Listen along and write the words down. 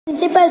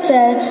Principal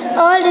sir,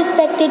 all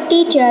respected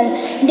teacher,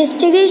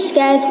 distinguished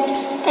guests,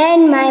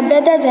 and my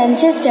brothers and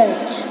sisters.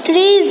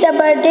 Today is the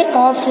birthday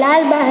of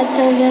Lal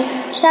Bahadur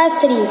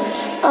Shastri.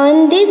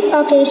 On this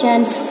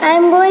occasion, I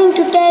am going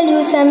to tell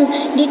you some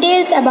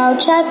details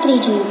about Shastri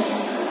ji.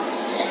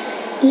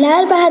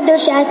 Lal Bahadur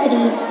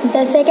Shastri,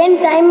 the second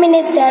Prime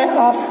Minister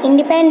of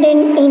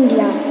independent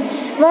India,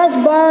 was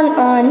born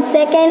on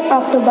 2nd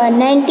October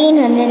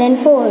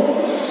 1904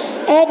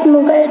 at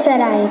Mughal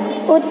Sarai,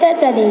 Uttar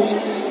Pradesh.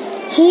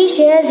 He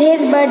shares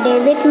his birthday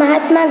with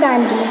Mahatma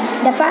Gandhi,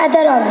 the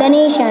father of the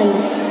nation.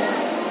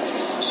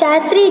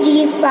 Shastri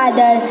ji's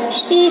father,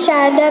 Shri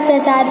Sharda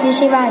Prasad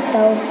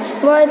Srivastav,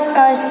 was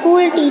a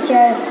school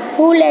teacher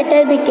who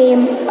later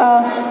became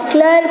a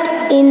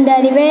clerk in the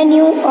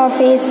revenue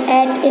office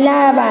at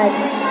Allahabad.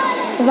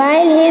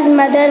 While his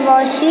mother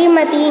was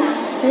Srimati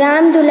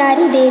Ram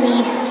Dulari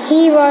Devi,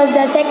 he was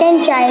the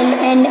second child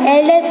and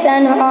eldest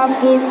son of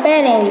his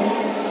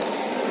parents.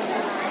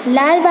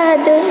 Lal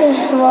Bahadur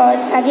was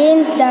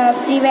against the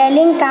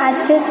prevailing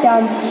caste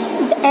system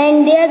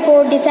and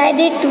therefore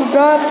decided to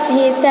drop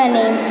his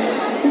surname.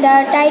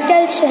 The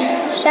title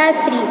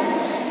Shastri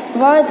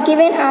was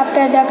given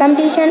after the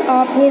completion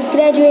of his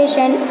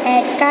graduation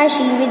at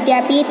Kashi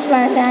Vidyapeeth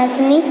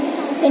Varanasi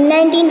in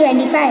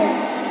 1925.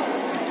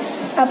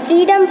 A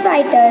freedom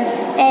fighter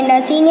and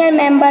a senior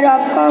member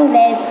of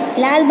Congress,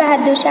 Lal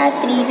Bahadur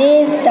Shastri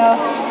raised the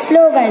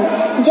slogan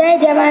Jai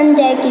Jawan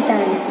Jai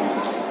Kisan,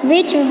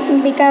 which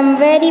became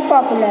very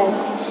popular.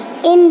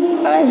 In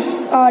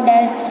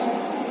order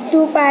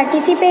to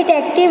participate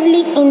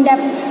actively in the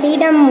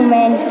freedom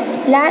movement,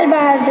 Lal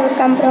Bahadur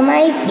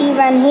compromised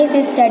even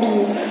his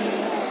studies.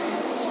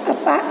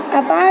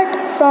 Apart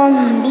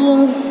from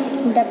being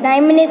the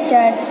Prime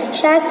Minister,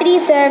 Shastri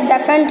served the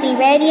country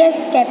various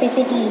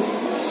capacities.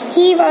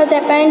 He was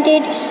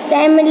appointed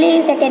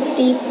Primary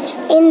Secretary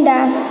in the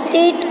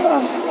state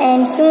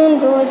and soon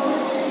rose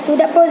to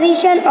the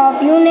position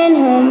of Union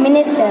Home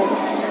Minister.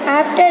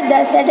 After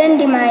the sudden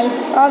demise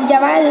of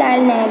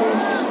Jawaharlal Nehru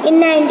in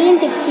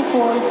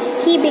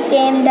 1964, he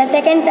became the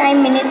second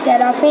Prime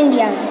Minister of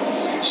India.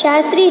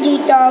 Shastri ji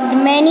solved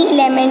many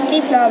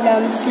elementary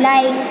problems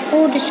like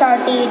food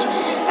shortage,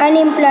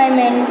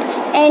 unemployment,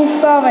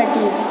 and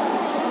poverty.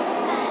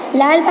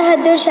 Lal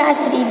Bahadur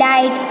Shastri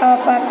died of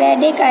a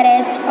cardiac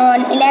arrest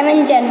on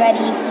 11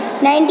 January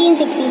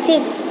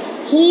 1966.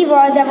 He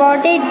was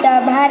awarded the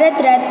Bharat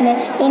Ratna,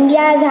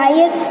 India's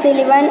highest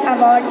civilian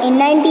award, in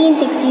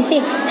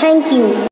 1966. Thank you.